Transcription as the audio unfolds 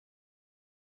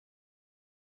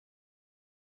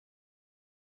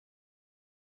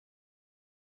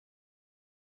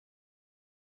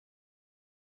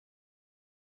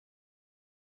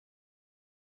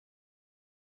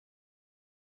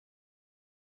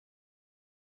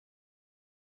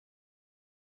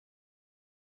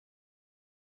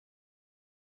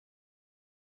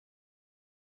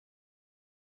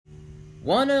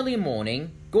One early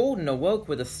morning, Gordon awoke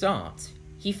with a start.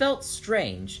 He felt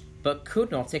strange, but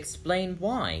could not explain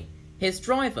why. His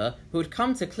driver, who had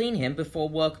come to clean him before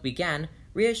work began,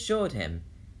 reassured him.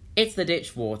 "It's the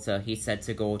ditch water," he said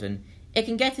to Gordon. "It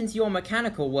can get into your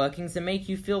mechanical workings and make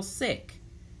you feel sick."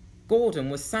 Gordon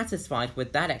was satisfied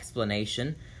with that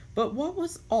explanation, but what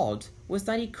was odd was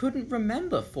that he couldn't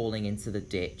remember falling into the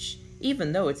ditch,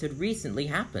 even though it had recently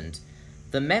happened.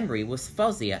 The memory was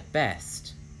fuzzy at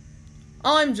best.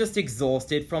 "I'm just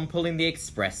exhausted from pulling the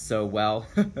express so well,"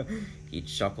 he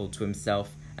chuckled to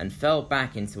himself and fell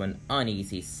back into an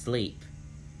uneasy sleep.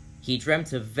 He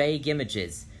dreamt of vague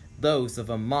images, those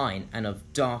of a mine and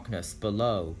of darkness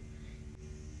below.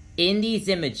 In these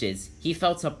images, he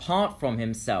felt apart from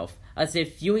himself, as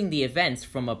if viewing the events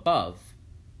from above.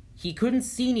 He couldn't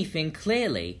see anything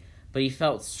clearly, but he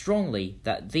felt strongly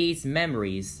that these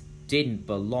memories didn't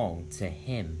belong to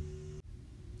him.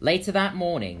 Later that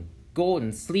morning,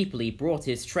 Gordon sleepily brought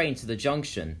his train to the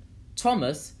junction.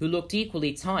 Thomas, who looked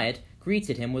equally tired,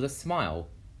 greeted him with a smile.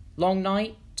 "Long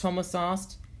night?" Thomas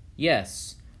asked.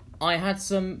 "Yes, I had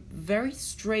some very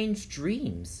strange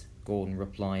dreams," Gordon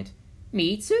replied.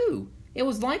 "Me too. It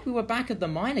was like we were back at the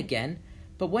mine again,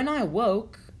 but when I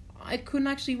awoke, I couldn't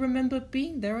actually remember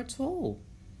being there at all."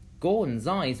 Gordon's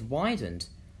eyes widened.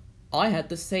 "I had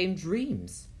the same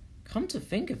dreams. Come to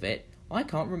think of it, I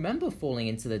can't remember falling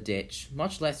into the ditch,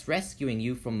 much less rescuing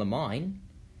you from the mine."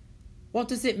 "What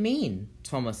does it mean?"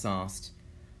 Thomas asked.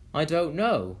 "I don't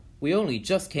know. We only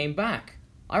just came back.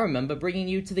 I remember bringing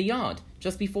you to the yard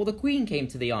just before the Queen came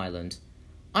to the island."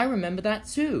 "I remember that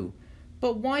too.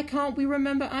 But why can't we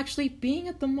remember actually being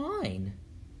at the mine?"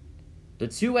 The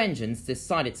two engines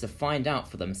decided to find out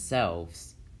for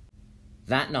themselves.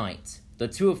 That night, the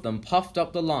two of them puffed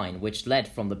up the line which led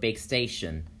from the big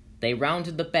station. They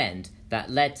rounded the bend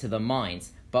that led to the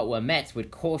mines, but were met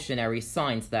with cautionary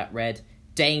signs that read,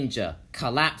 "Danger!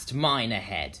 Collapsed mine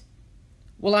ahead!"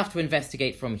 "We'll have to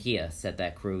investigate from here," said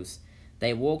their crews.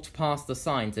 They walked past the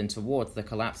signs and towards the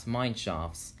collapsed mine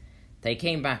shafts. They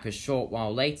came back a short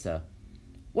while later.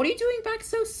 "What are you doing back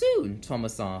so soon?"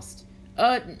 Thomas asked.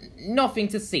 Nothing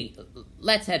to see.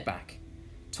 Let's head back."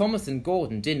 Thomas and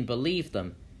Gordon didn't believe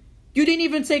them. "You didn't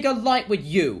even take a light with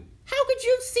you! How could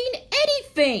you have seen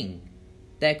anything?"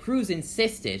 Their crews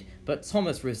insisted, but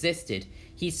Thomas resisted.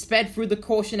 He sped through the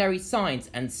cautionary signs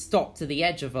and stopped to the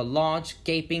edge of a large,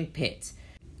 gaping pit.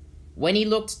 When he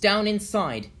looked down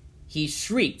inside, he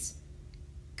shrieked.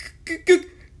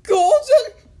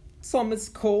 "Gordon!" Thomas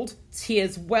called,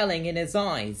 tears welling in his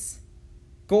eyes.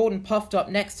 Gordon puffed up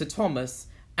next to Thomas,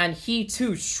 and he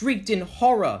too shrieked in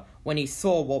horror when he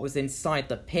saw what was inside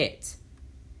the pit.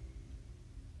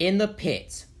 In the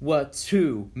pit were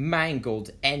two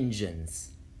mangled engines.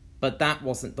 But that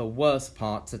wasn't the worst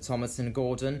part to Thomas and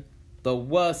Gordon. The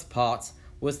worst part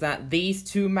was that these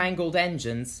two mangled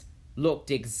engines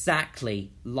looked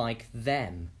exactly like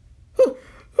them. Who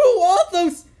are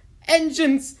those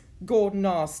engines?" Gordon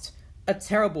asked. A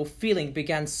terrible feeling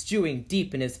began stewing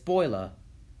deep in his boiler.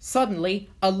 Suddenly,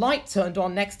 a light turned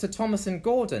on next to Thomas and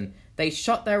Gordon. They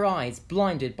shut their eyes,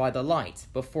 blinded by the light,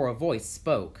 before a voice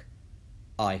spoke.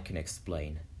 "I can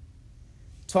explain."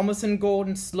 Thomas and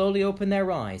Gordon slowly opened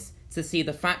their eyes to see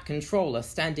the Fat Controller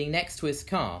standing next to his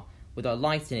car with a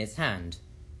light in his hand.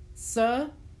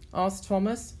 "Sir?" asked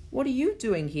Thomas. "What are you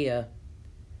doing here?"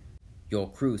 "Your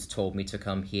crews told me to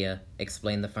come here,"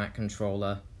 explained the Fat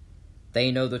Controller.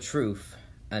 "They know the truth,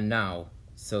 and now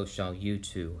so shall you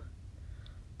too.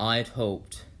 I'd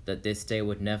hoped that this day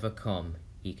would never come,"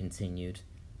 he continued,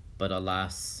 "but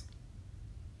alas,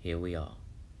 here we are."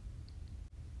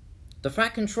 The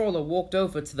Fat Controller walked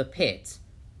over to the pit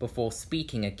before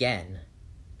speaking again.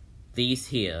 "These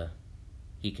here,"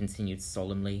 he continued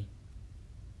solemnly,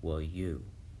 "were you."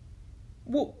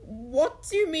 What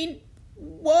do you mean,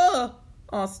 were?"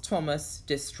 asked Thomas,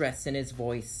 distress in his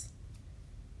voice.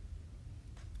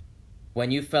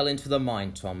 "When you fell into the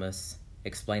mine, Thomas,"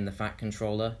 explained the Fat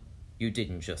Controller, "you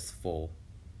didn't just fall.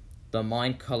 The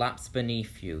mine collapsed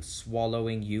beneath you,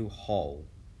 swallowing you whole.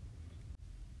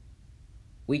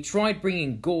 We tried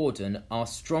bringing Gordon, our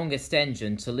strongest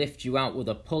engine, to lift you out with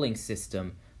a pulling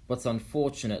system, but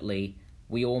unfortunately,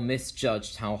 we all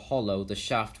misjudged how hollow the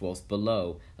shaft was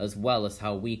below, as well as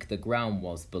how weak the ground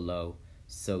was below,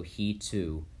 so he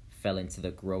too fell into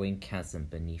the growing chasm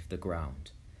beneath the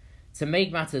ground. To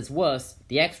make matters worse,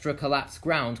 the extra collapsed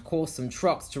ground caused some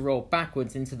trucks to roll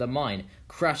backwards into the mine,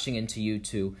 crashing into you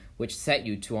two, which set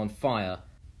you two on fire.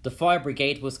 The fire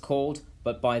brigade was called,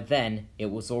 but by then it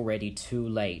was already too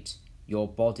late. Your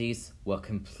bodies were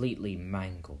completely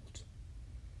mangled."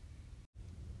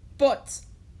 "But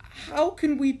How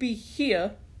can we be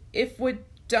here if we're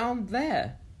down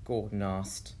there? Gordon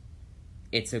asked.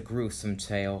 It's a gruesome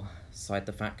tale, sighed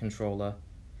the Fat Controller.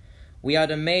 We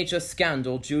had a major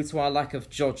scandal due to our lack of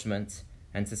judgment,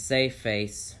 and to save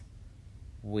face,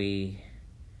 we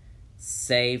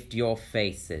saved your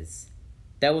faces.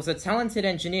 There was a talented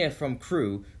engineer from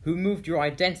Crew who moved your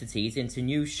identities into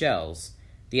new shells.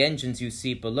 The engines you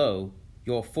see below,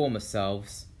 your former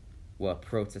selves, were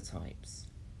prototypes.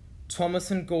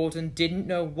 Thomas and Gordon didn't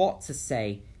know what to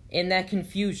say. In their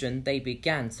confusion, they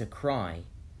began to cry.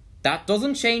 That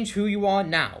doesn't change who you are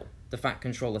now, the Fat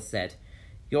Controller said.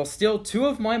 You're still two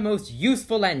of my most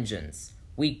useful engines.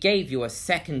 We gave you a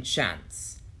second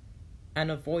chance. And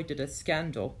avoided a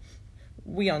scandal.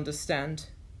 We understand,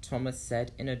 Thomas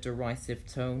said in a derisive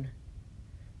tone.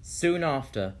 Soon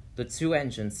after, the two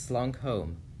engines slunk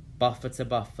home, buffer to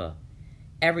buffer.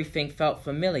 Everything felt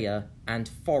familiar and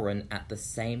foreign at the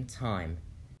same time.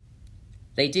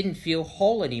 They didn't feel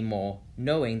whole anymore,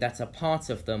 knowing that a part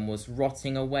of them was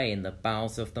rotting away in the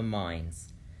bowels of the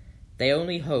mines. They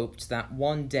only hoped that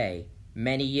one day,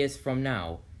 many years from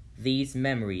now, these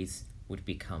memories would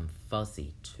become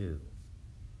fuzzy too.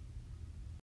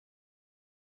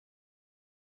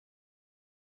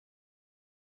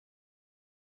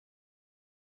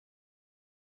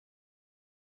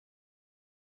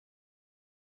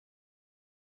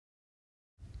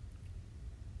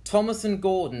 Thomas and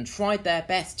Gordon tried their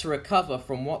best to recover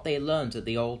from what they learned at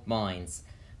the old mines,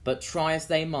 but try as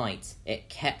they might, it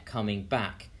kept coming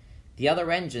back. The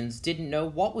other engines didn't know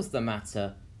what was the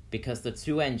matter, because the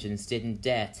two engines didn't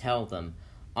dare tell them.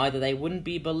 Either they wouldn't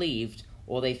be believed,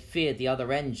 or they feared the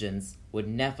other engines would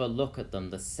never look at them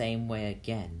the same way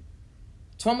again.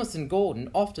 Thomas and Gordon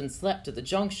often slept at the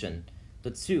junction.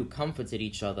 The two comforted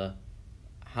each other.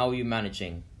 How are you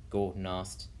managing? Gordon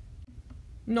asked.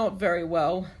 Not very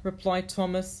well, replied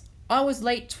Thomas. I was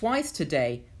late twice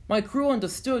today. My crew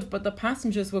understood, but the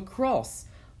passengers were cross.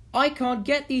 I can't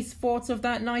get these thoughts of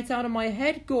that night out of my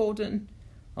head, Gordon.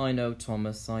 I know,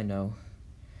 Thomas, I know.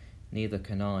 Neither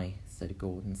can I, said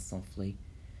Gordon softly.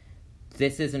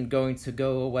 This isn't going to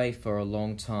go away for a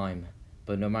long time,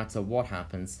 but no matter what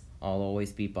happens, I'll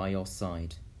always be by your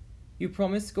side. You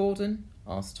promise, Gordon?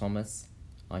 Asked Thomas.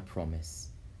 I promise.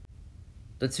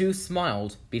 The two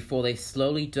smiled before they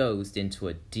slowly dozed into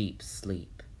a deep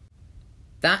sleep.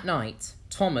 That night,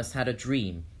 Thomas had a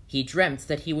dream. He dreamt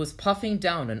that he was puffing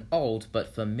down an old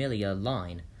but familiar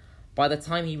line. By the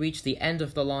time he reached the end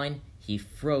of the line, he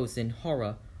froze in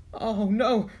horror. Oh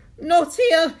no, not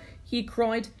here! He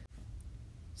cried.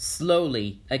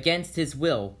 Slowly, against his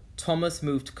will, Thomas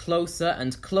moved closer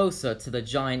and closer to the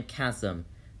giant chasm.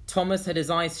 Thomas had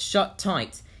his eyes shut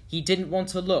tight. He didn't want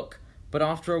to look, but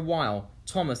after a while,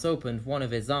 Thomas opened one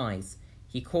of his eyes.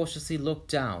 He cautiously looked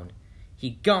down. He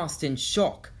gasped in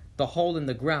shock. The hole in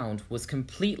the ground was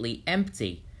completely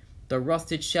empty. The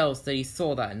rusted shells that he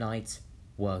saw that night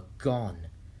were gone.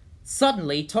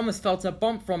 Suddenly, Thomas felt a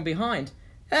bump from behind.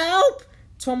 Help!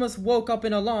 Thomas woke up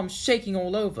in alarm, shaking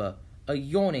all over. A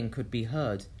yawning could be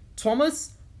heard.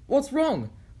 Thomas? What's wrong?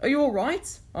 Are you all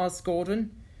right? Asked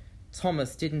Gordon.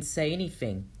 Thomas didn't say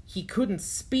anything. He couldn't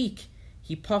speak.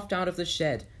 He puffed out of the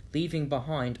shed, leaving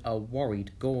behind a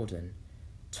worried Gordon.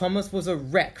 Thomas was a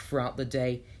wreck throughout the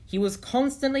day. He was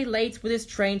constantly late with his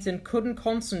trains and couldn't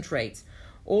concentrate.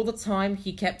 All the time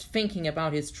he kept thinking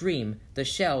about his dream, the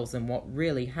shells, and what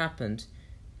really happened.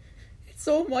 It's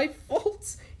all my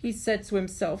fault, he said to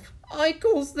himself. I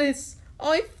caused this.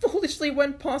 I foolishly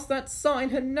went past that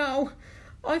sign, and now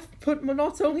I've put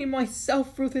not only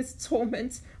myself through this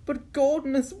torment, but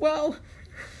Gordon as well.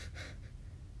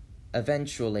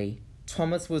 Eventually,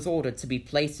 Thomas was ordered to be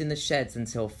placed in the sheds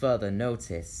until further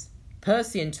notice.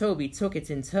 Percy and Toby took it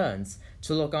in turns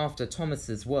to look after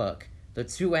Thomas's work. The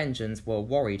two engines were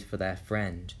worried for their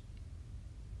friend.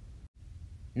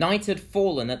 Night had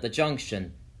fallen at the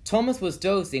junction. Thomas was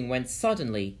dozing when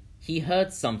suddenly he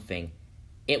heard something.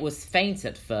 It was faint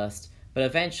at first, but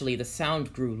eventually the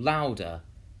sound grew louder.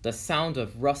 The sound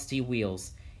of rusty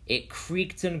wheels. It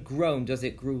creaked and groaned as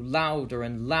it grew louder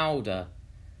and louder.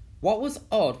 What was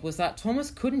odd was that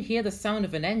Thomas couldn't hear the sound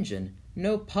of an engine,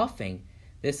 no puffing.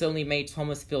 This only made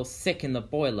Thomas feel sick in the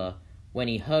boiler. When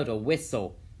he heard a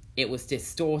whistle, it was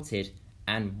distorted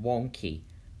and wonky.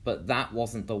 But that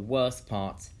wasn't the worst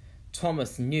part.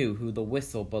 Thomas knew who the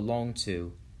whistle belonged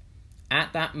to.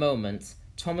 At that moment,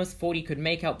 Thomas thought he could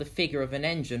make out the figure of an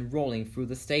engine rolling through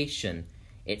the station.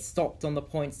 It stopped on the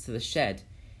points to the shed.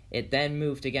 It then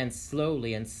moved again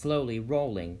slowly and slowly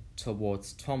rolling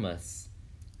towards Thomas.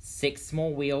 6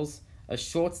 small wheels, a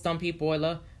short stumpy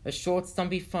boiler, a short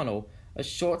stumpy funnel, a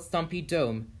short stumpy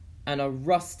dome. and a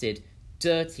rusted,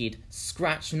 dirtied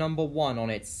scratch number 1 on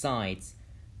its sides.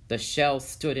 The shell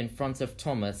stood in front of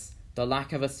Thomas. The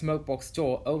lack of a smokebox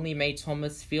door only made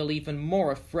Thomas feel even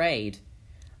more afraid.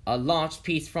 A large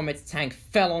piece from its tank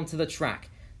fell onto the track.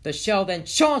 The shell then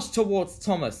charged towards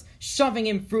Thomas, shoving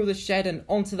him through the shed and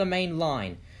onto the main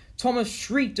line. Thomas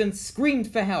shrieked and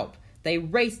screamed for help. They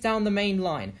raced down the main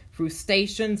line, through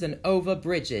stations and over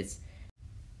bridges.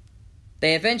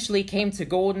 They eventually came to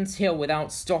Gordon's Hill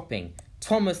without stopping.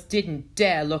 Thomas didn't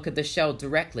dare look at the shell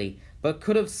directly, but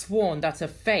could have sworn that a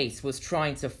face was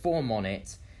trying to form on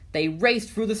it. They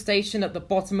raced through the station at the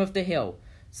bottom of the hill.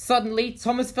 Suddenly,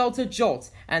 Thomas felt a jolt,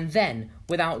 and then,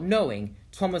 without knowing,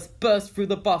 Thomas burst through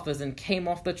the buffers and came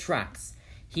off the tracks.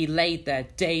 He laid there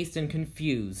dazed and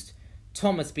confused.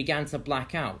 Thomas began to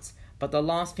black out, but the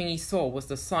last thing he saw was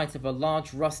the sight of a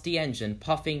large rusty engine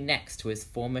puffing next to his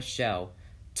former shell.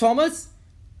 "Thomas!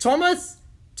 Thomas!"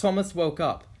 Thomas woke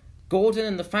up. Gordon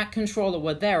and the Fat Controller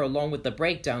were there along with the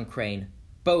breakdown crane.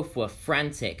 Both were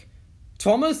frantic.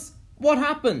 "Thomas, what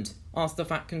happened?" asked the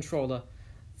Fat Controller.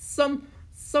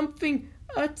 Something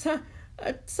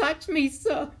attacked me,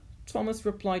 sir," Thomas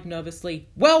replied nervously.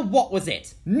 "Well, what was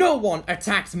it? No one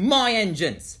attacked my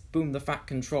engines!" boomed the Fat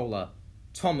Controller.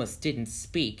 Thomas didn't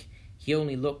speak. He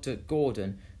only looked at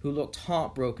Gordon, who looked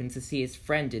heartbroken to see his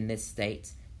friend in this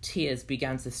state. Tears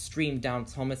began to stream down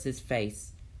Thomas's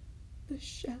face. "The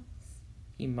shells,"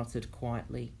 he muttered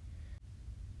quietly.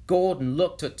 Gordon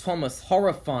looked at Thomas,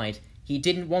 horrified. He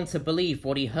didn't want to believe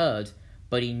what he heard,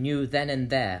 but he knew then and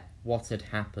there what had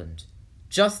happened.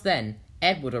 Just then,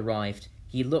 Edward arrived.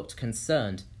 He looked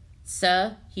concerned.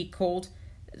 "Sir," he called,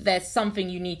 "there's something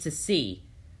you need to see."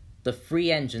 The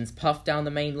 3 engines puffed down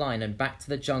the main line and back to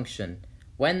the junction.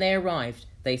 When they arrived,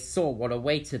 they saw what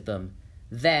awaited them.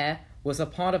 There was a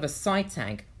part of a side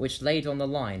tank which laid on the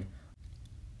line.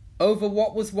 Over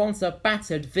what was once a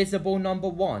battered visible number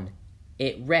 1,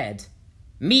 it read,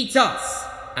 "Meet us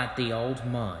at the old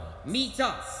mine. Meet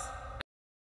us."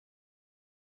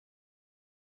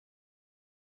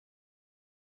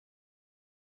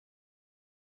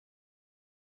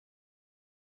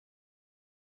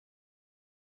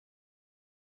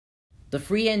 The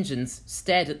 3 engines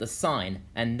stared at the sign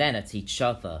and then at each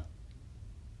other.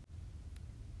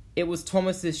 "It was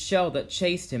Thomas's shell that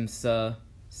chased him, sir,"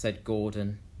 said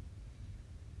Gordon.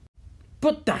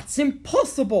 "But that's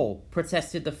impossible,"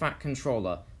 protested the Fat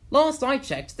Controller. "Last I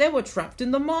checked, they were trapped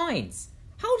in the mines.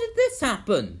 How did this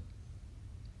happen?"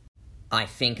 "I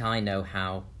think I know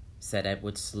how," said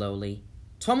Edward slowly.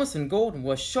 Thomas and Gordon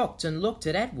were shocked and looked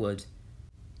at Edward.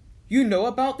 "You know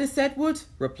about this, Edward?"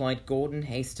 replied Gordon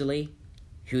hastily.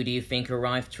 "Who do you think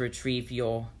arrived to retrieve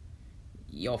your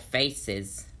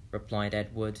faces?" replied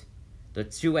Edward. The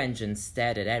 2 engines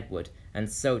stared at Edward, and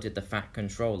so did the Fat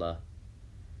Controller.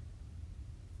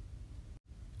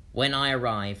 "When I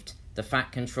arrived, the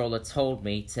Fat Controller told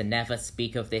me to never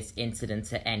speak of this incident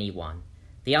to anyone.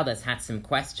 The others had some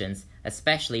questions,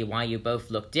 especially why you both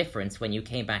looked different when you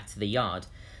came back to the yard,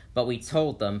 but we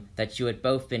told them that you had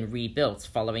both been rebuilt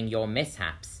following your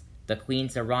mishaps. The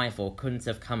Queen's arrival couldn't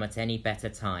have come at any better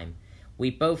time. We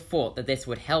both thought that this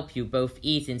would help you both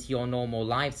ease into your normal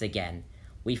lives again.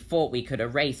 We thought we could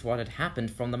erase what had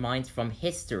happened from the mines from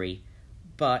history,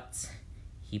 but..."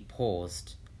 He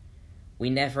paused. "We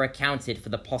never accounted for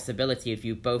the possibility of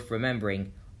you both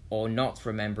remembering or not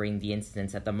remembering the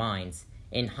incident at the mines.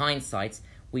 In hindsight,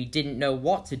 we didn't know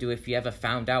what to do if you ever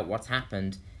found out what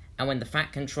happened, and when the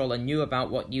Fat Controller knew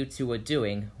about what you 2 were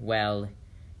doing, well,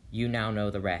 you now know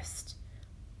the rest."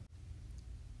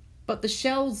 "But the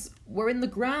shells were in the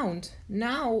ground.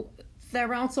 Now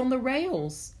they're out on the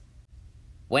rails."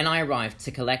 "When I arrived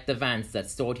to collect the vans that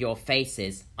stored your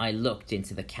faces, I looked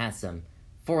into the chasm.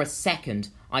 For a second,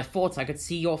 I thought I could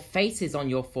see your faces on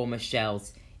your former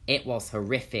shells. It was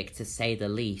horrific, to say the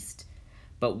least.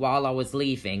 But while I was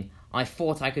leaving, I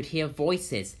thought I could hear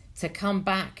voices, to come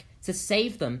back, to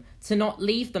save them, to not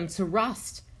leave them to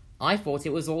rust. I thought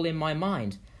it was all in my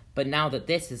mind, but now that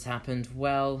this has happened,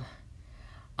 well...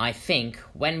 I think,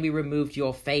 when we removed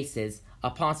your faces,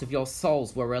 a part of your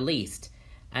souls were released,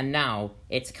 and now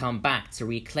it's come back to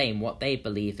reclaim what they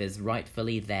believe is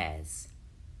rightfully theirs."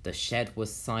 The shed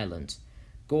was silent.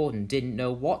 Gordon didn't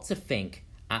know what to think.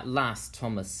 At last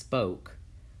Thomas spoke.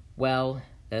 "Well,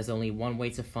 there's only one way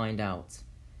to find out."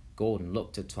 Gordon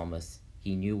looked at Thomas.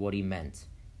 He knew what he meant.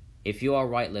 "If you are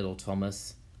right, little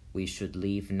Thomas, we should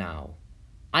leave now."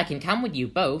 "I can come with you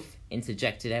both,"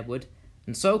 interjected Edward.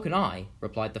 "And so can I,"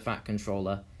 replied the Fat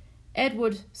Controller.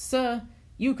 "Edward, sir,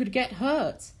 you could get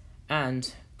hurt."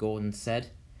 "And," Gordon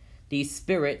said, "these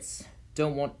spirits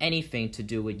don't want anything to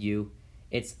do with you.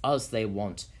 It's us they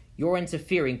want. Your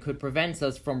interfering could prevent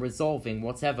us from resolving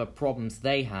whatever problems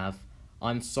they have.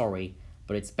 I'm sorry,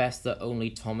 but it's best that only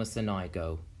Thomas and I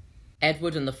go."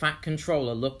 Edward and the Fat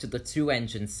Controller looked at the two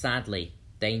engines sadly.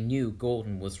 They knew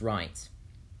Gordon was right.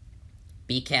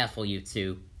 "Be careful, you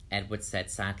two," Edward said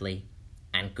sadly.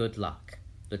 "And good luck."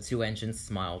 The two engines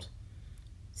smiled.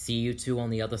 "See you two on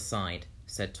the other side,"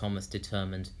 said Thomas,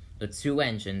 determined. The two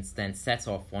engines then set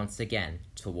off once again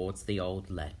towards the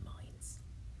old lead mines.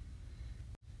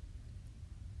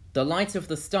 The light of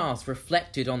the stars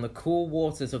reflected on the cool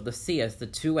waters of the sea as the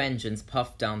two engines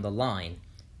puffed down the line.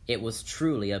 It was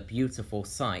truly a beautiful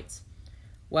sight.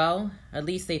 "Well, at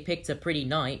least they picked a pretty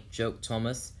night," joked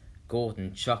Thomas.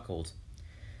 Gordon chuckled.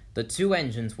 The two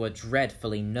engines were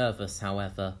dreadfully nervous,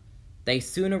 however. They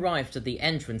soon arrived at the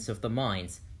entrance of the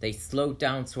mines. They slowed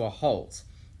down to a halt.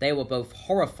 They were both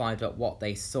horrified at what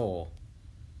they saw.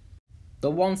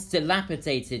 The once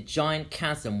dilapidated giant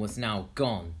chasm was now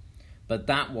gone. But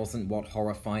that wasn't what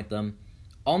horrified them.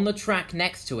 On the track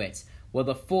next to it were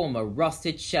the former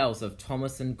rusted shells of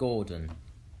Thomas and Gordon.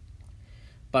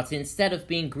 But instead of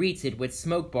being greeted with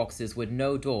smoke boxes with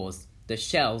no doors, the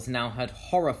shells now had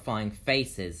horrifying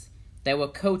faces. They were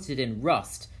coated in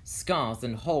rust, scars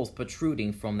and holes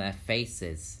protruding from their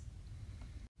faces.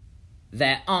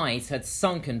 Their eyes had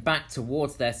sunken back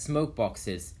towards their smoke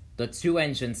boxes. The two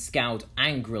engines scowled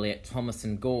angrily at Thomas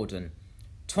and Gordon.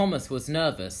 Thomas was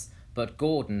nervous, but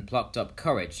Gordon plucked up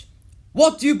courage.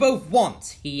 "What do you both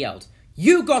want?" he yelled.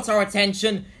 "You got our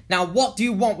attention. Now what do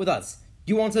you want with us?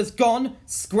 You want us gone?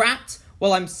 Scrapped?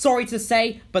 Well, I'm sorry to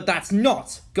say, but that's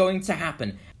not going to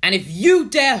happen. And if you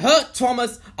dare hurt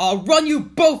Thomas, I'll run you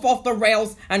both off the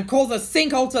rails and cause a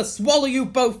sinkhole to swallow you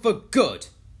both for good."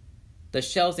 The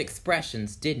shell's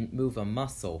expressions didn't move a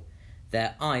muscle.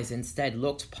 Their eyes instead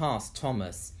looked past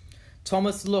Thomas.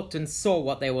 Thomas looked and saw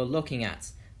what they were looking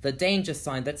at. The danger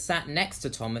sign that sat next to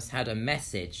Thomas had a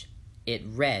message. It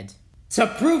read, "To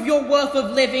prove your worth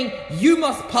of living, you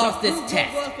must pass this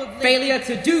test. Failure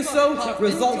to do so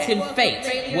results in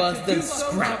fate worse than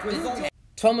scrap."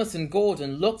 Thomas and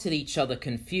Gordon looked at each other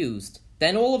confused.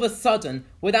 Then all of a sudden,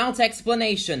 without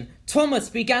explanation, Thomas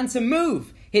began to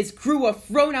move. His crew were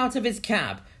thrown out of his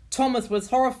cab. Thomas was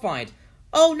horrified.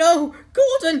 "Oh no!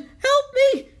 Gordon, help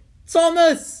me!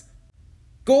 Thomas!"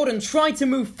 Gordon tried to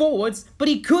move forwards, but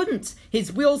he couldn't.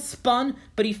 His wheels spun,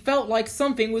 but he felt like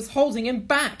something was holding him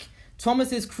back.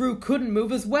 Thomas's crew couldn't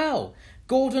move as well.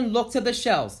 Gordon looked at the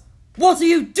shells. "What are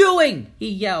you doing?" he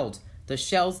yelled. The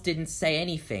shells didn't say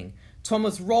anything.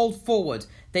 Thomas rolled forward.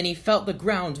 Then he felt the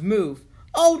ground move.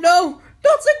 "Oh no,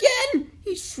 not again!"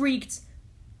 he shrieked.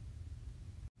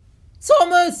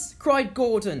 "Thomas!" cried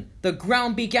Gordon. The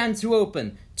ground began to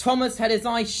open. Thomas had his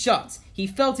eyes shut. He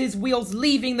felt his wheels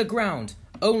leaving the ground,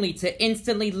 only to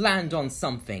instantly land on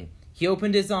something. He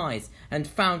opened his eyes and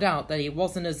found out that he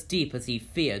wasn't as deep as he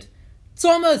feared.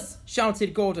 "Thomas!"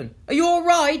 shouted Gordon. "Are you all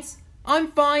right?"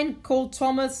 "I'm fine," called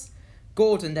Thomas.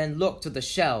 Gordon then looked at the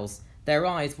shells. Their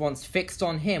eyes, once fixed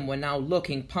on him, were now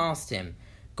looking past him.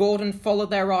 Gordon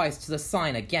followed their eyes to the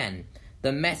sign again.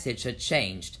 The message had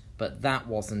changed, but that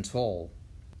wasn't all.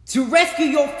 "To rescue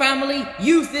your family,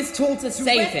 use this tool to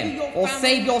save him, or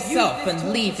save yourself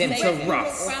and leave him to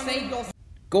rust."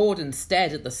 Gordon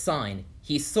stared at the sign.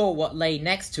 He saw what lay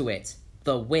next to it,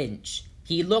 the winch.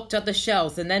 He looked at the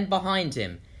shells and then behind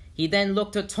him. He then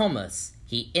looked at Thomas.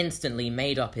 He instantly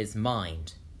made up his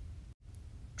mind.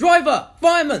 "Driver!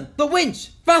 Fireman! The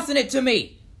winch! Fasten it to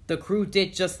me!" The crew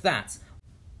did just that.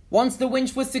 Once the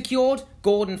winch was secured,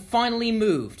 Gordon finally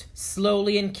moved.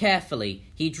 Slowly and carefully,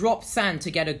 he dropped sand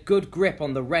to get a good grip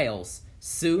on the rails.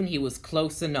 Soon he was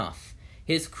close enough.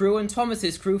 His crew and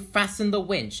Thomas's crew fastened the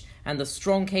winch and the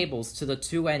strong cables to the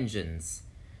two engines.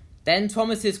 Then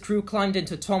Thomas's crew climbed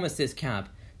into Thomas's cab.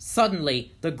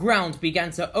 Suddenly, the ground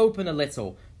began to open a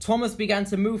little. Thomas began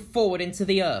to move forward into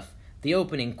the earth. The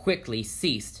opening quickly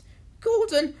ceased.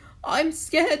 "Gordon, I'm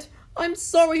scared. I'm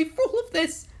sorry for all of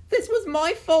this. This was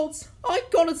my fault. I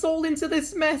got us all into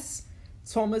this mess."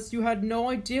 "Thomas, you had no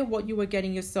idea what you were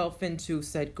getting yourself into,"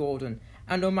 said Gordon.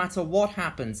 "And no matter what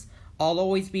happens, I'll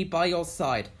always be by your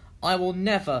side. I will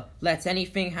never let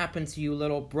anything happen to you,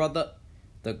 little brother."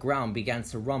 The ground began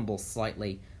to rumble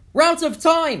slightly. "We're out of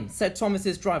time," said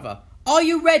Thomas's driver. "Are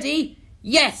you ready?"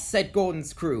 "Yes," said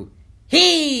Gordon's crew.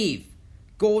 "Heave!"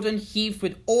 Gordon heaved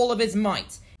with all of his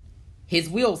might. His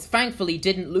wheels thankfully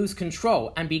didn't lose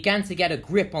control and began to get a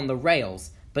grip on the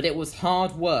rails, but it was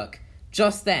hard work.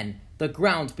 Just then, the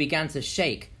ground began to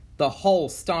shake. The hole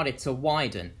started to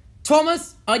widen.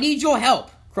 "Thomas, I need your help,"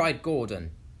 cried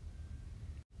Gordon.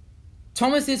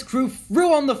 Thomas's crew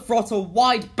threw on the throttle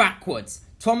wide backwards.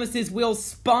 Thomas's wheels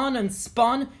spun and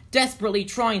spun. desperately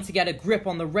trying to get a grip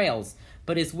on the rails,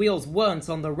 but his wheels weren't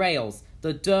on the rails.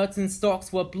 The dirt and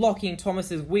stocks were blocking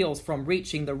Thomas's wheels from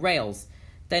reaching the rails.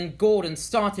 Then Gordon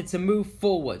started to move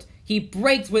forward. He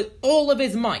braked with all of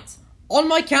his might. "On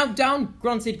my countdown,"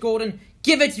 grunted Gordon.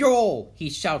 "Give it your all," he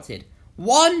shouted.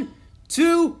 1,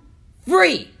 2,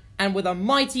 3! And with a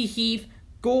mighty heave,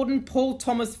 Gordon pulled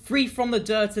Thomas free from the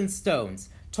dirt and stones.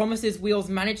 Thomas's wheels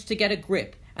managed to get a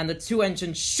grip, and the two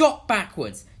engines shot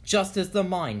backwards just as the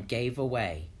mine gave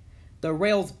away. The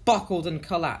rails buckled and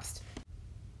collapsed.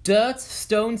 Dirt,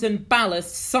 stones, and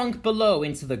ballast sunk below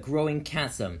into the growing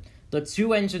chasm. The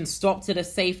two engines stopped at a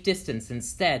safe distance and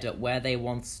stared at where they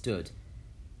once stood.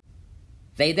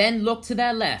 They then looked to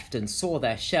their left and saw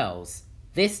their shells.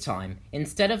 This time,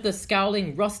 instead of the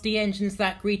scowling, rusty engines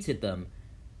that greeted them,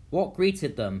 what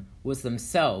greeted them was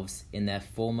themselves in their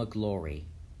former glory.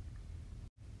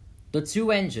 The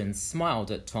two engines smiled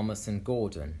at Thomas and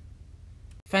Gordon.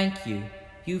 "Thank you,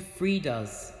 you freed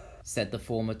us," said the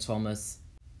former Thomas.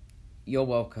 "You're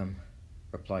welcome,"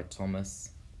 replied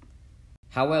Thomas.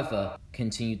 "However,"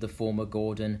 continued the former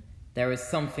Gordon, "there is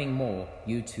something more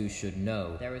you two should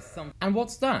know." "And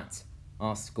what's that?"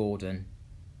 asked Gordon.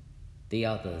 "The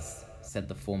others," said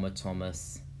the former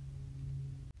Thomas.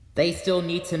 "They still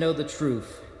need to know the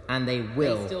truth, and they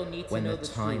will when the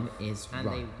time is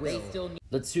right."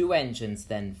 The two engines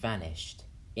then vanished.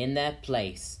 In their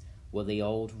place were the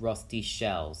old rusty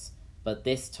shells, but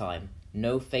this time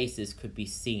no faces could be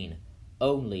seen,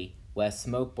 only where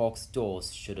smokebox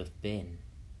doors should have been.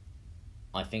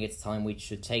 "I think it's time we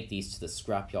should take these to the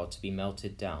scrapyard to be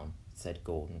melted down," said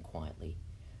Gordon quietly.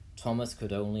 Thomas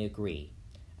could only agree,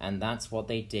 and that's what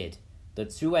they did. The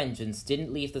two engines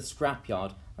didn't leave the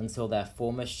scrapyard until their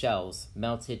former shells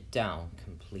melted down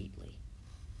completely.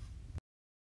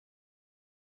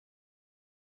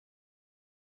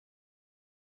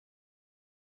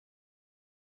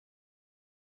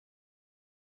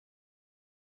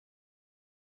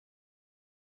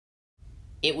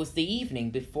 It was the evening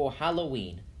before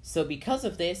Halloween, so because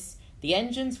of this, the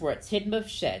engines were at Tidmouth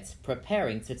Shed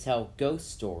preparing to tell ghost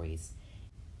stories.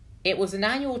 It was an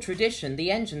annual tradition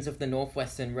the engines of the North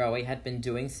Western Railway had been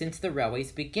doing since the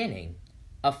railway's beginning.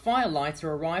 A firelighter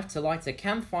arrived to light a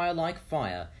campfire-like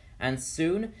fire, and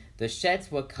soon the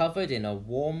sheds were covered in a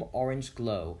warm orange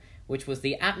glow, which was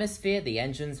the atmosphere the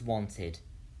engines wanted.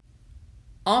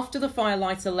 After the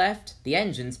firelighter left, the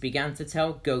engines began to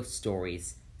tell ghost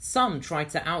stories. Some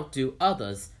tried to outdo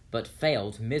others, but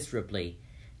failed miserably.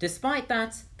 Despite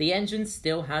that, the engines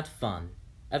still had fun.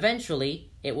 Eventually,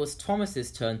 it was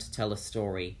Thomas's turn to tell a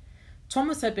story.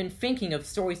 Thomas had been thinking of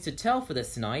stories to tell for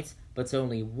this night, but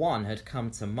only one had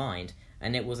come to mind,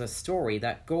 and it was a story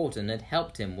that Gordon had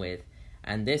helped him with.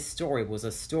 And this story was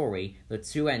a story the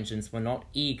two engines were not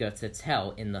eager to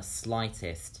tell in the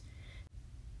slightest.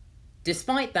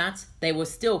 Despite that, they were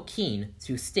still keen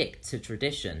to stick to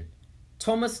tradition.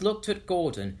 Thomas looked at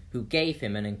Gordon, who gave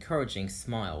him an encouraging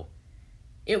smile.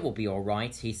 "It will be all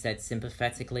right," he said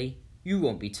sympathetically. "You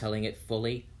won't be telling it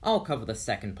fully. I'll cover the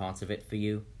second part of it for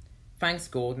you." "Thanks,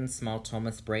 Gordon," smiled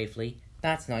Thomas bravely.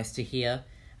 "That's nice to hear.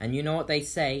 And you know what they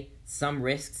say, some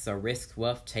risks are risks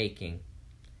worth taking."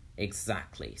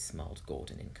 "Exactly," smiled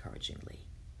Gordon encouragingly.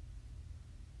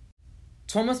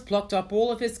 Thomas plucked up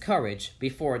all of his courage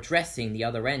before addressing the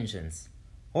other engines.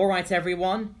 "All right,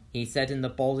 everyone," he said in the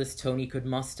boldest tone he could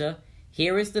muster.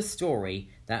 "Here is the story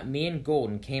that me and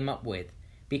Gordon came up with.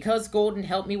 Because Gordon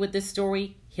helped me with this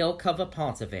story, he'll cover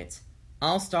part of it.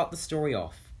 I'll start the story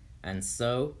off." And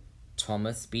so,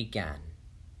 Thomas began.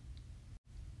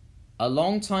 A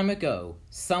long time ago,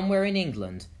 somewhere in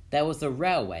England, there was a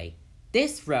railway.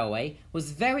 This railway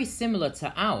was very similar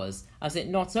to ours, as it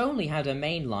not only had a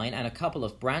main line and a couple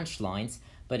of branch lines,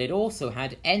 but it also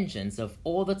had engines of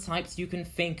all the types you can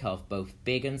think of, both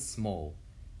big and small.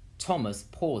 Thomas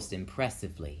paused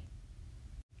impressively.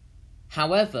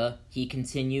 "However," he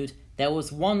continued, "there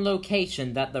was one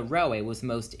location that the railway was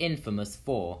most infamous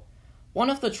for. One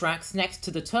of the tracks next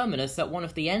to the terminus at one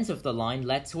of the ends of the line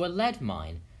led to a lead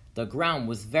mine. The ground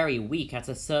was very weak at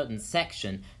a certain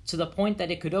section, to the point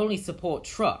that it could only support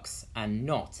trucks and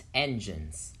not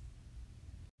engines.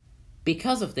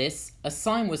 Because of this, a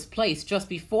sign was placed just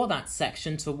before that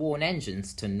section to warn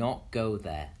engines to not go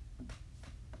there.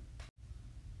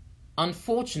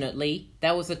 Unfortunately,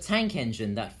 there was a tank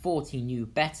engine that thought he knew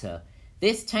better.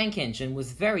 This tank engine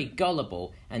was very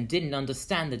gullible and didn't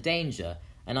understand the danger,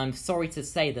 and I'm sorry to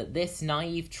say that this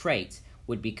naive trait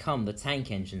would become the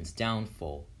tank engine's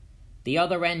downfall. The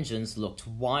other engines looked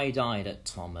wide-eyed at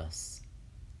Thomas.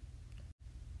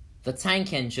 The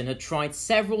tank engine had tried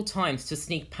several times to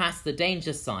sneak past the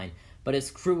danger sign, but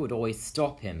his crew would always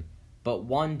stop him. But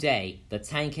one day, the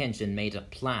tank engine made a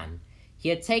plan. He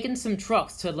had taken some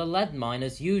trucks to the lead mine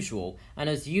as usual, and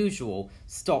as usual,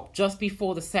 stopped just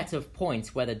before the set of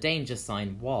points where the danger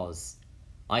sign was.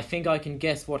 "I think I can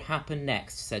guess what happened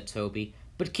next," said Toby,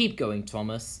 "but keep going,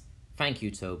 Thomas." "Thank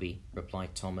you, Toby,"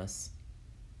 replied Thomas.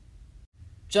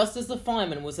 Just as the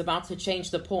fireman was about to change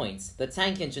the points, the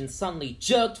tank engine suddenly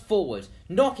jerked forward,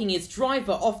 knocking his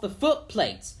driver off the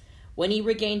footplate. When he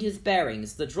regained his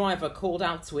bearings, the driver called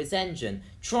out to his engine,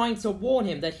 trying to warn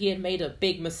him that he had made a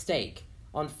big mistake.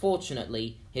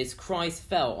 Unfortunately, his cries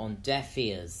fell on deaf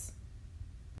ears.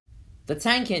 The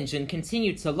tank engine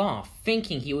continued to laugh,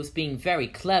 thinking he was being very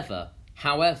clever.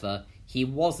 However, he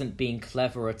wasn't being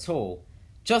clever at all.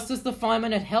 Just as the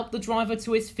fireman had helped the driver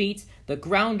to his feet, the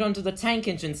ground under the tank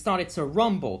engine started to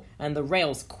rumble and the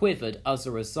rails quivered as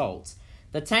a result.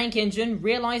 The tank engine,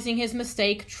 realizing his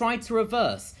mistake, tried to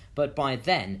reverse, but by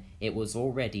then it was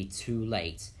already too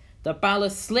late. The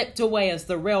ballast slipped away as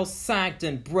the rails sagged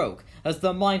and broke, as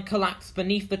the mine collapsed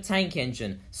beneath the tank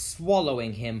engine,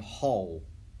 swallowing him whole.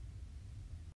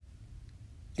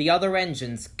 The other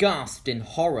engines gasped in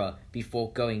horror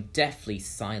before going deathly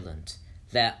silent.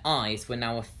 Their eyes were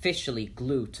now officially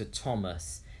glued to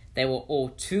Thomas. They were all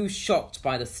too shocked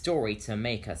by the story to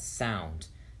make a sound.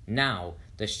 Now,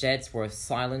 the sheds were as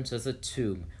silent as a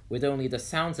tomb, with only the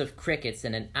sounds of crickets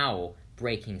and an owl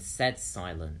breaking said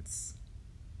silence.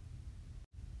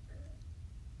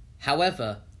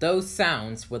 However, those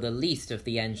sounds were the least of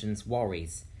the engine's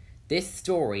worries. This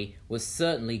story was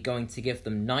certainly going to give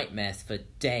them nightmares for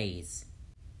days.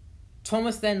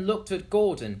 Thomas then looked at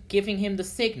Gordon, giving him the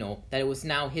signal that it was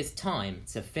now his time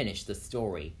to finish the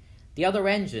story. The other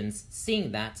engines,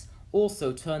 seeing that,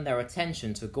 also turned their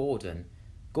attention to Gordon.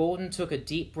 Gordon took a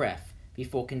deep breath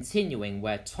before continuing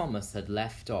where Thomas had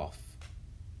left off.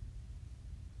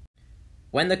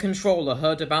 When the controller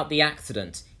heard about the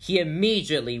accident, he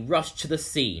immediately rushed to the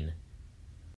scene.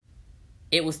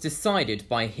 It was decided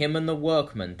by him and the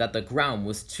workmen that the ground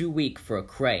was too weak for a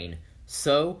crane,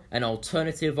 so an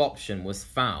alternative option was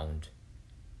found.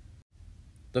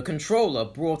 The controller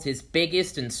brought his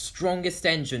biggest and strongest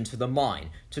engine to the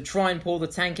mine to try and pull the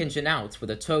tank engine out with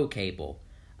a tow cable.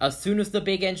 As soon as the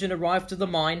big engine arrived to the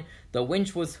mine, the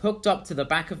winch was hooked up to the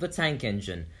back of the tank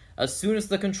engine. As soon as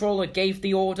the controller gave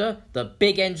the order, the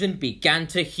big engine began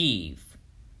to heave.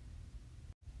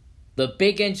 The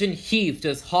big engine heaved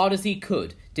as hard as he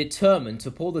could, determined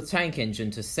to pull the tank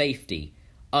engine to safety.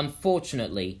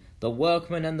 Unfortunately, the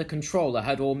workmen and the controller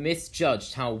had all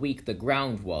misjudged how weak the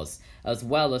ground was, as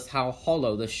well as how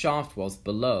hollow the shaft was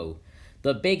below.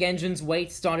 The big engine's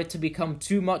weight started to become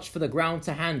too much for the ground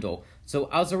to handle, so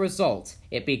as a result,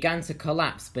 it began to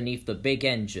collapse beneath the big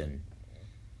engine.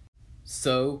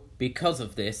 So, because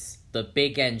of this, the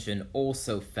big engine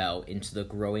also fell into the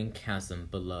growing chasm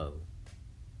below.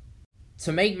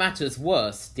 To make matters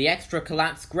worse, the extra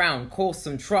collapsed ground caused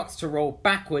some trucks to roll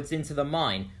backwards into the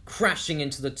mine, crashing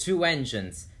into the two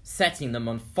engines, setting them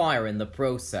on fire in the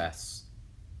process.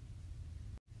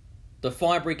 The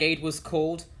fire brigade was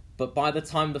called, but by the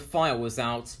time the fire was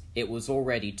out, it was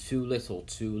already too little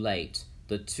too late.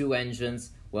 The two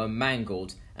engines were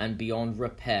mangled and beyond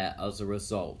repair as a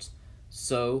result,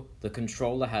 so the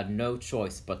controller had no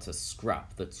choice but to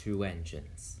scrap the two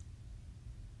engines.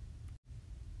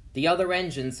 The other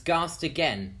engines gasped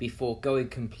again before going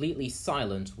completely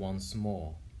silent once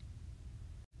more.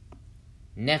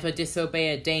 "Never disobey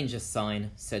a danger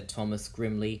sign," said Thomas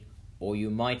grimly, "or you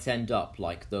might end up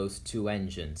like those two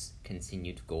engines,"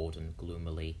 continued Gordon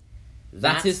gloomily.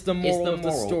 That is the moral of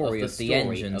the story of the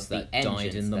engines that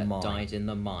died in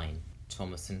the mine,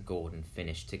 Thomas and Gordon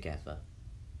finished together.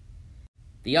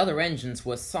 The other engines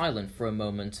were silent for a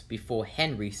moment before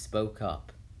Henry spoke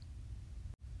up.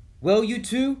 "Well, you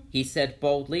two," he said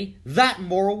boldly, "that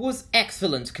moral was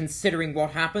excellent considering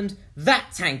what happened.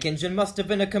 That tank engine must have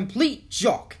been a complete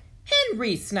jock."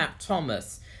 "Henry," snapped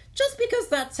Thomas, "just because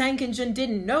that tank engine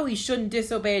didn't know he shouldn't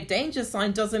disobey a danger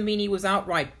sign doesn't mean he was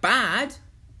outright bad."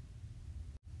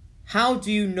 "How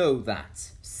do you know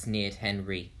that?" sneered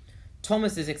Henry.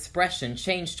 Thomas's expression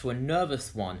changed to a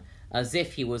nervous one, as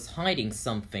if he was hiding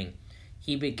something.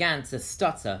 He began to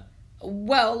stutter.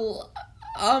 "Well,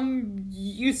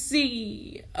 you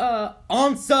see,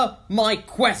 Answer my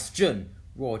question,"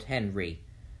 roared Henry.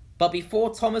 But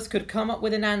before Thomas could come up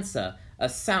with an answer, a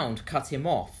sound cut him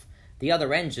off. The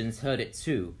other engines heard it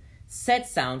too. Said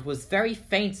sound was very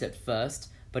faint at first,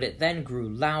 but it then grew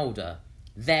louder.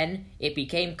 Then it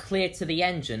became clear to the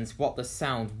engines what the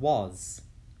sound was.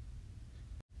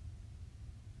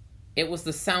 It was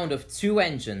the sound of two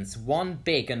engines, one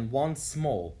big and one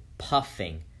small,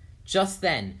 puffing. Just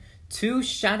then, two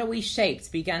shadowy shapes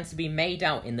began to be made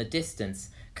out in the distance,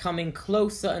 coming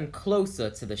closer and closer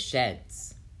to the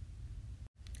sheds.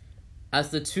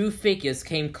 As the two figures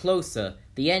came closer,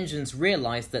 the engines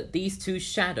realized that these two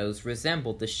shadows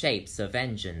resembled the shapes of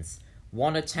engines,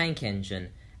 one a tank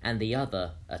engine and the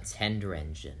other a tender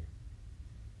engine.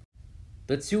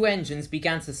 The two engines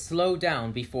began to slow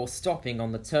down before stopping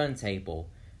on the turntable.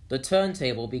 The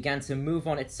turntable began to move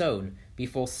on its own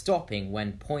before stopping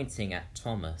when pointing at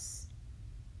Thomas.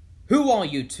 "Who are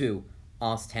you two?"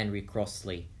 asked Henry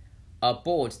crossly. A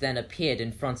board then appeared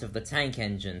in front of the tank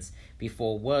engines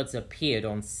before words appeared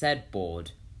on said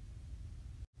board.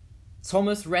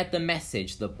 Thomas read the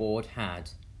message the board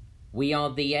had. "We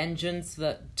are the engines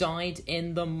that died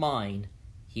in the mine,"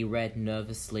 he read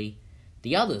nervously.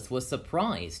 The others were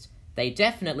surprised. They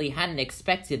definitely hadn't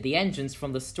expected the engines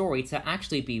from the story to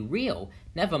actually be real,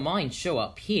 never mind show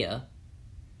up here.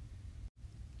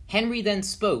 Henry then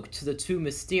spoke to the two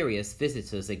mysterious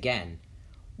visitors again.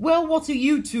 "Well, what are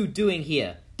you two doing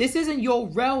here? This isn't your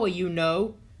railway, you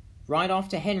know." Right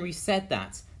after Henry said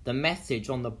that, the message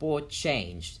on the board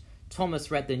changed.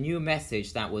 Thomas read the new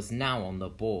message that was now on the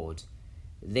board.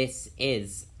 "This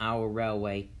is our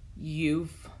railway.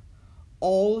 You've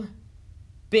all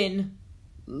been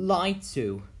lied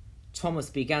to." Thomas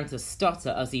began to stutter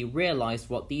as he realized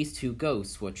what these two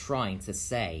ghosts were trying to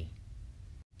say.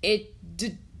 "It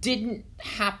didn't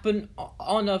happen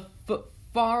on a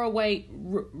faraway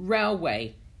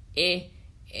railway.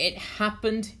 It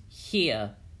happened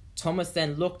here." Thomas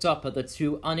then looked up at the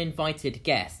two uninvited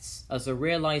guests as a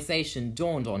realization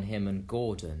dawned on him and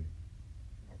Gordon.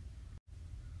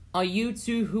 "Are you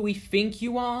two who we think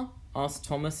you are?" asked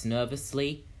Thomas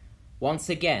nervously. Once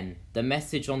again, the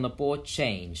message on the board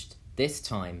changed. This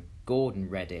time, Gordon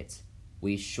read it.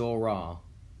 "We sure are."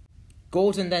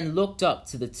 Gordon then looked up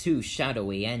to the two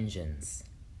shadowy engines.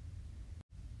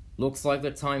 "Looks like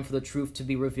the time for the truth to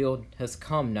be revealed has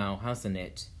come now, hasn't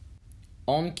it?"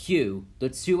 On cue, the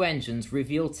two engines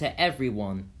revealed to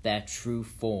everyone their true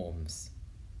forms.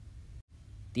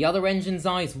 The other engines'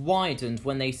 eyes widened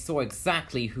when they saw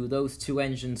exactly who those two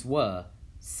engines were.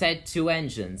 Said two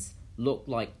engines looked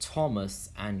like Thomas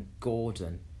and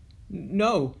Gordon.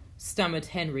 "No," stammered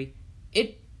Henry.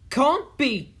 "It can't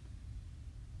be."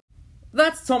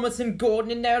 "That's Thomas and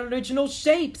Gordon in their original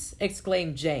shapes,"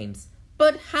 exclaimed James.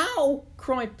 "But how?"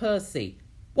 cried Percy.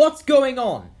 "What's going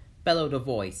on?" bellowed a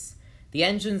voice. The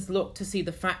engines looked to see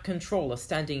the Fat Controller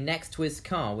standing next to his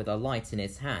car with a light in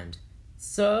his hand.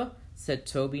 "Sir," said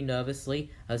Toby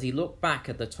nervously as he looked back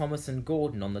at the Thomas and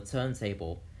Gordon on the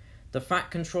turntable. The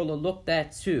Fat Controller looked there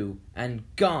too and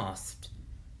gasped.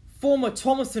 "Former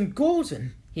Thomas and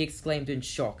Gordon!" he exclaimed in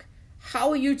shock. "How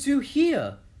are you two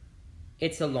here?"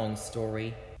 "It's a long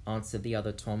story," answered the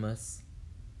other Thomas.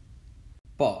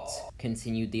 "But,"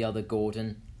 continued the other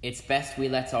Gordon, "it's best we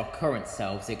let our current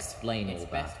selves explain all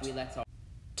that."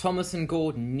 Thomas and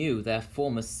Gordon knew their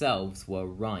former selves were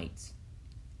right.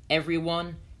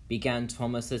 "Everyone," began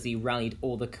Thomas as he rallied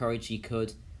all the courage he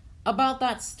could, "about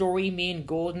that story me and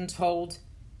Gordon told.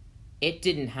 It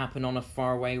didn't happen on a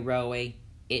faraway railway.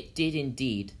 It did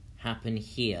indeed happen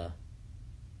here."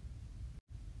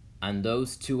 "And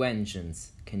those two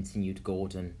engines," continued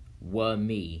Gordon, "were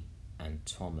me and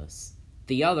Thomas."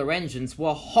 The other engines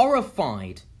were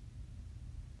horrified.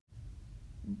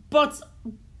 But,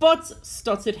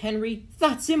 stuttered Henry,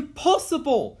 "that's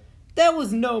impossible. There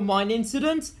was no mine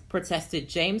incident," protested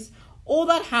James. "All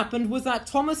that happened was that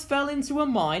Thomas fell into a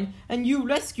mine and you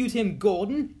rescued him,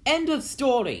 Gordon. End of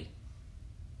story."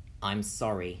 "I'm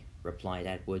sorry," replied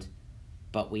Edward,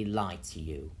 "but we lied to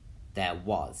you. There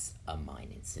was a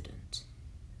mine incident."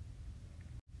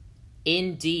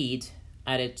 "Indeed,"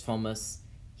 added Thomas.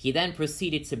 He then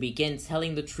proceeded to begin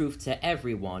telling the truth to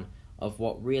everyone of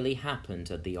what really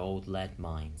happened at the old lead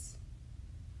mines.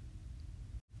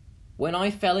 "When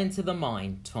I fell into the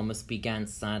mine," Thomas began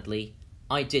sadly,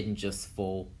 "I didn't just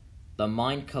fall. The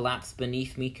mine collapsed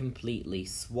beneath me completely,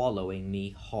 swallowing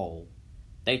me whole.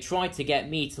 They tried to get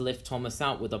me to lift Thomas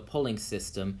out with a pulling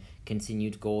system,"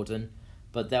 continued Gordon,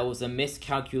 "but there was a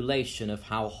miscalculation of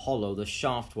how hollow the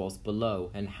shaft was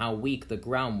below and how weak the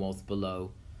ground was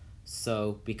below.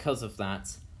 So, because of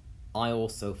that, I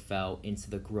also fell into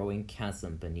the growing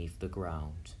chasm beneath the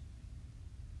ground."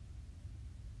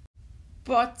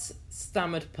 "But,"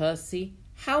 stammered Percy,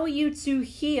 "how are you two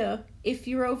here if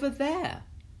you're over there?"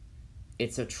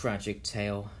 "It's a tragic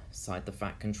tale," sighed the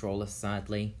Fat Controller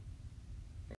sadly.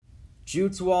 "Due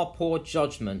to our poor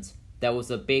judgment, there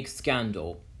was a big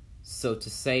scandal. So to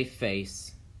save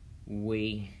face,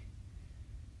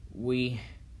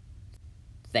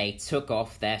 they took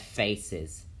off their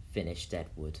faces," finished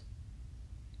Edward.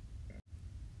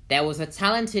 There was a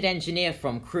talented engineer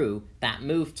from Crewe that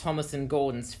moved Thomas and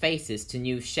Gordon's faces to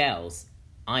new shells.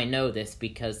 I know this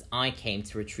because I came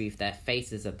to retrieve their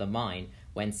faces at the mine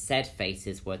when said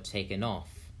faces were taken off.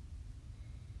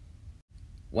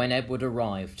 When Edward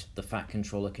arrived, the Fat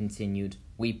Controller continued,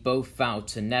 we both vowed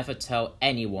to never tell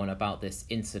anyone about this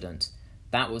incident.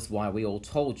 That was why we all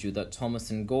told you that Thomas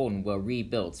and Gordon were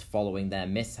rebuilt following their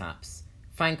mishaps.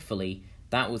 Thankfully,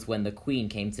 that was when the Queen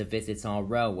came to visit our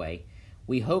railway.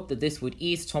 We hoped that this would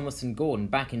ease Thomas and Gordon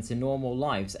back into normal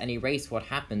lives and erase what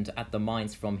happened at the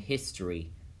mines from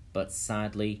history. But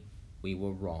sadly, we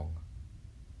were wrong.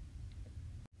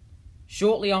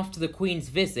 Shortly after the Queen's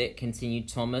visit, continued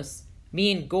Thomas,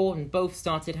 me and Gordon both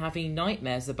started having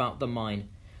nightmares about the mine.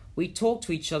 We talked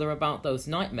to each other about those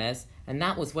nightmares, and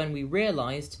that was when we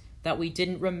realised that we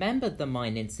didn't remember the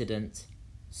mine incident.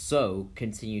 So,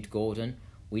 continued Gordon,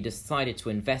 we decided to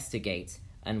investigate,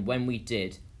 and when we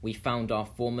did, we found our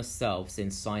former selves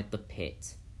inside the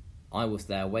pit. I was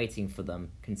there waiting for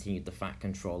them, continued the Fat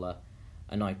Controller,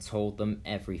 and I told them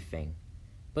everything.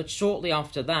 But shortly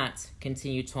after that,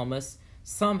 continued Thomas,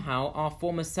 somehow our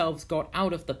former selves got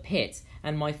out of the pit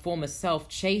and my former self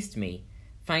chased me.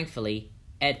 Thankfully,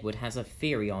 Edward has a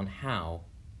theory on how.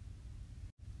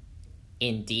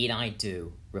 Indeed I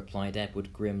do, replied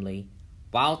Edward grimly.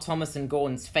 While Thomas and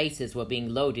Gordon's faces were being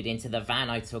loaded into the van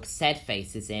I took said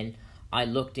faces in, I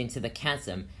looked into the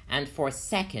chasm, and for a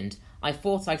second I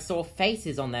thought I saw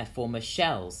faces on their former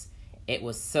shells. It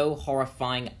was so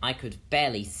horrifying I could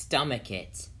barely stomach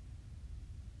it.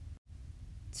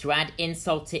 To add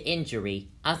insult to injury,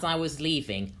 as I was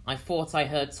leaving, I thought I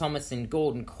heard Thomas and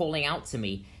Gordon calling out to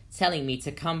me, telling me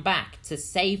to come back, to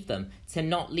save them, to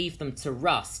not leave them to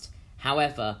rust.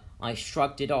 However, I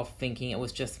shrugged it off thinking it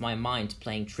was just my mind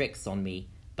playing tricks on me,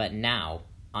 but now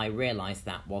I realised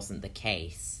that wasn't the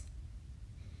case.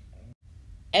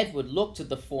 Edward looked at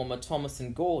the former Thomas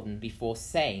and Gordon before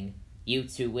saying, you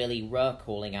two really were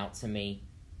calling out to me,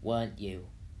 weren't you?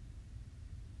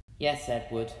 Yes,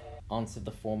 Edward, answered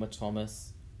the former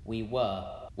Thomas. We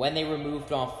were. When they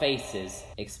removed our faces,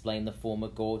 explained the former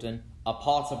Gordon, a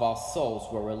part of our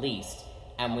souls were released,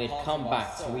 and we had come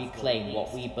back to reclaim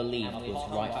what we believed was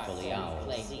rightfully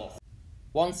ours.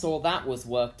 Once all that was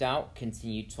worked out,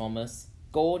 continued Thomas,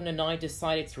 Gordon and I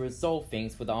decided to resolve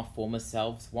things with our former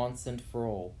selves once and for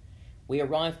all. We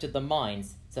arrived at the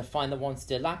mines to find the once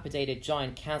dilapidated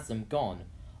giant chasm gone.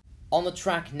 On the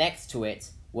track next to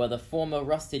it were the former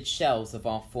rusted shells of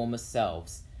our former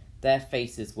selves. Their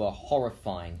faces were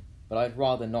horrifying, but I'd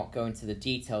rather not go into the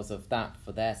details of that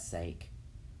for their sake.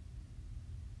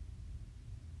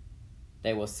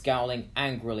 They were scowling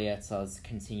angrily at us,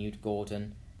 continued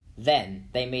Gordon. Then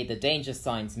they made the danger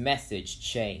sign's message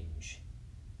change.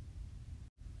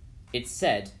 It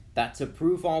said that to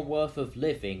prove our worth of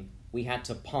living, we had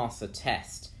to pass a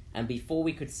test, and before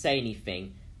we could say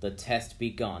anything, the test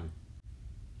begun.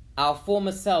 Our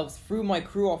former selves threw my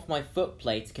crew off my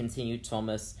footplate, continued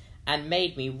Thomas, and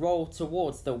made me roll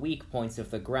towards the weak points of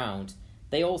the ground.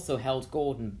 They also held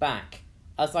Gordon back.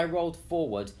 As I rolled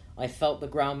forward, I felt the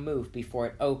ground move before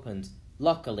it opened.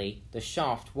 Luckily, the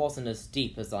shaft wasn't as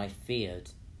deep as I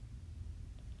feared.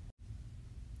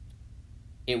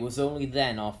 It was only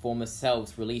then our former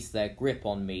selves released their grip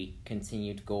on me,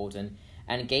 continued Gordon,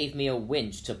 and gave me a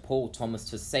winch to pull Thomas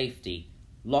to safety.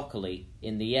 Luckily,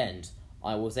 in the end,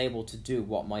 I was able to do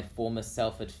what my former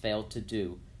self had failed to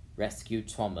do, rescue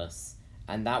Thomas,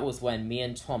 and that was when me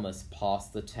and Thomas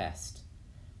passed the test.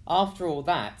 After all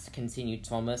that, continued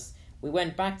Thomas, we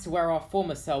went back to where our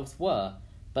former selves were,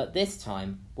 but this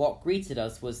time, what greeted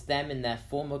us was them in their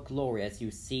former glory as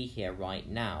you see here right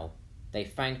now. They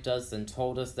thanked us and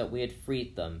told us that we had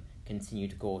freed them,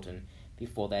 continued Gordon,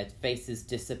 before their faces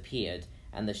disappeared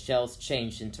and the shells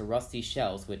changed into rusty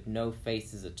shells with no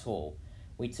faces at all.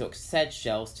 We took said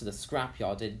shells to the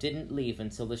scrapyard and didn't leave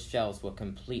until the shells were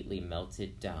completely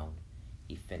melted down,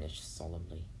 he finished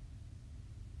solemnly.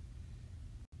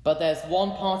 But there's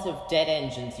one part of dead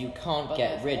engines you can't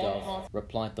get rid of,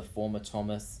 replied the former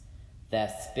Thomas.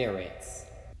 Their spirits.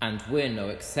 And we're no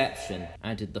exception,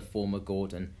 added the former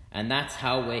Gordon. And that's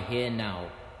how we're here now.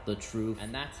 The truth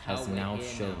has now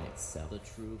shown itself.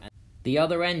 The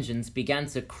other engines began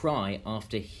to cry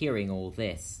after hearing all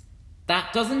this.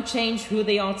 That doesn't change who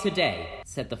they are today,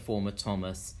 said the former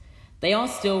Thomas. They are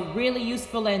still really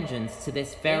useful engines to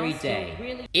this very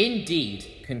day. Indeed,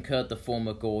 concurred the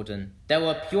former Gordon. There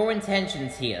were pure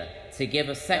intentions here to give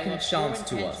a second chance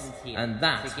to us, and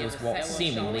that was what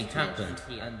seemingly happened.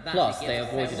 Plus, they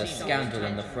avoided a scandal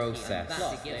in the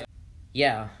process.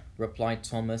 Yeah, replied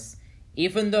Thomas.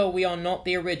 Even though we are not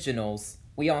the originals,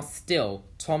 we are still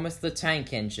Thomas the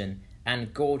Tank Engine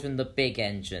and Gordon the Big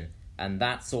Engine, and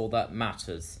that's all that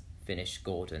matters," finished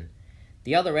Gordon.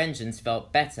 The other engines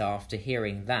felt better after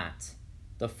hearing that.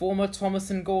 The former Thomas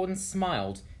and Gordon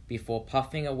smiled before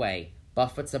puffing away,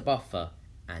 buffer to buffer,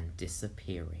 and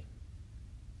disappearing.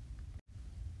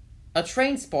 A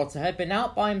train spotter had been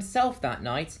out by himself that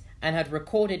night and had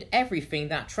recorded everything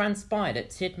that transpired at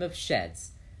Tidmouth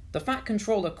Sheds. The Fat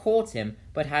Controller caught him,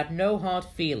 but had no hard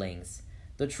feelings.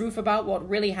 The truth about what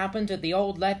really happened at the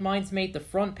old lead mines made the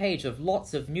front page of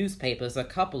lots of newspapers a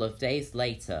couple of days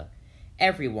later.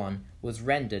 Everyone was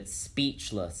rendered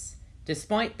speechless.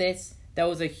 Despite this, there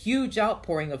was a huge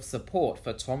outpouring of support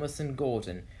for Thomas and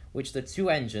Gordon, which the two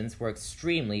engines were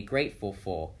extremely grateful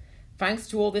for. Thanks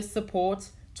to all this support,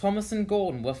 Thomas and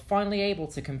Gordon were finally able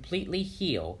to completely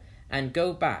heal and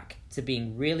go back to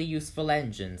being really useful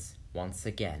engines once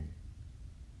again.